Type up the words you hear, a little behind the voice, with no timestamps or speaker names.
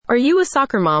Are you a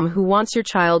soccer mom who wants your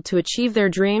child to achieve their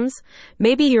dreams?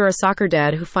 Maybe you're a soccer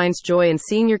dad who finds joy in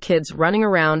seeing your kids running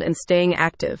around and staying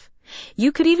active.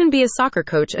 You could even be a soccer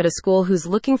coach at a school who's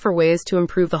looking for ways to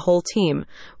improve the whole team.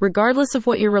 Regardless of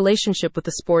what your relationship with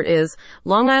the sport is,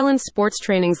 Long Island Sports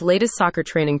Training's latest soccer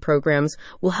training programs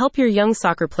will help your young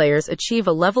soccer players achieve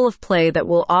a level of play that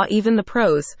will awe even the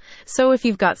pros. So if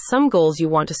you've got some goals you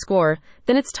want to score,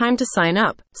 then it's time to sign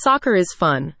up. Soccer is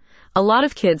fun. A lot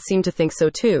of kids seem to think so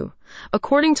too.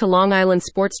 According to Long Island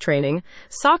Sports Training,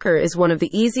 soccer is one of the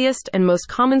easiest and most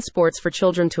common sports for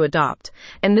children to adopt,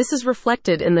 and this is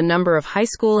reflected in the number of high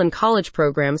school and college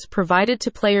programs provided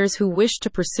to players who wish to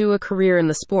pursue a career in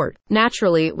the sport.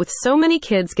 Naturally, with so many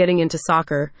kids getting into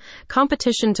soccer,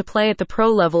 competition to play at the pro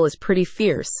level is pretty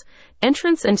fierce.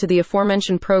 Entrance into the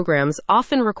aforementioned programs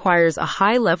often requires a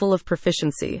high level of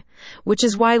proficiency, which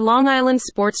is why Long Island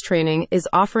Sports Training is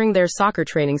offering their soccer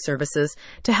training services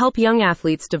to help young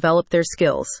athletes develop their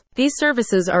skills. These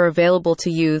services are available to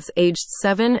youths aged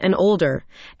 7 and older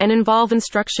and involve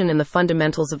instruction in the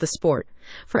fundamentals of the sport.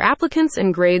 For applicants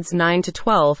in grades 9 to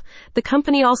 12, the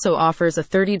company also offers a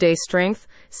 30-day strength,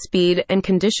 speed, and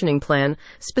conditioning plan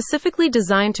specifically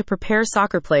designed to prepare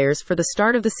soccer players for the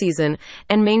start of the season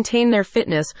and maintain their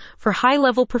fitness for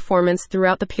high-level performance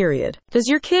throughout the period. Does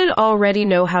your kid already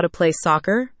know how to play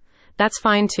soccer? That's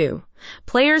fine too.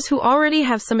 Players who already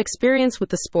have some experience with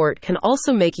the sport can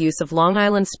also make use of Long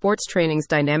Island Sports Training's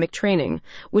dynamic training,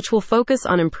 which will focus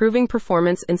on improving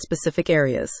performance in specific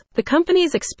areas. The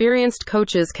company's experienced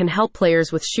coaches can help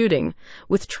players with shooting,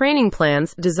 with training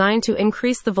plans designed to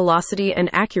increase the velocity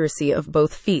and accuracy of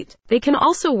both feet. They can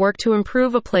also work to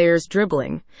improve a player's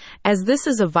dribbling, as this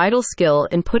is a vital skill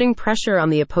in putting pressure on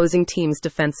the opposing team's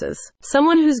defenses.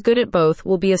 Someone who's good at both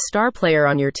will be a star player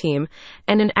on your team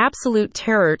and an absolute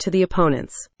terror to the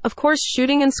opponents. Of course,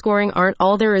 shooting and scoring aren't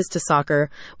all there is to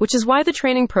soccer, which is why the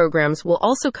training programs will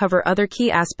also cover other key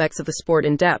aspects of the sport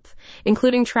in depth,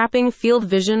 including trapping, field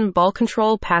vision, ball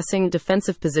control, passing,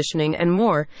 defensive positioning, and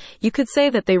more. You could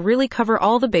say that they really cover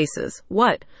all the bases.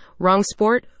 What? Wrong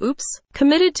sport? Oops.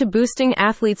 Committed to boosting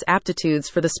athletes' aptitudes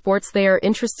for the sports they are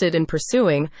interested in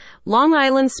pursuing, Long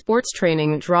Island Sports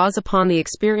Training draws upon the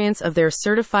experience of their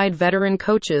certified veteran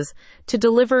coaches to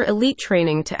deliver elite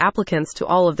training to applicants to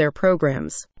all of their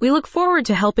programs. We look forward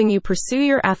to helping you pursue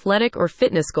your athletic or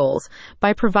fitness goals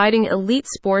by providing elite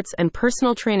sports and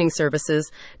personal training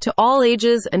services to all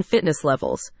ages and fitness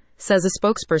levels, says a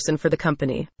spokesperson for the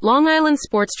company. Long Island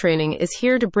Sports Training is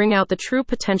here to bring out the true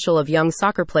potential of young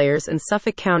soccer players in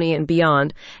Suffolk County and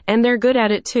beyond, and they're good at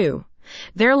it too.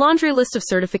 Their laundry list of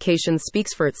certifications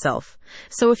speaks for itself.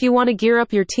 So if you want to gear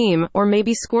up your team or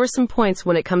maybe score some points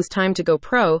when it comes time to go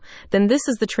pro, then this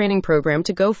is the training program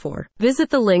to go for. Visit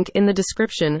the link in the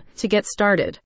description to get started.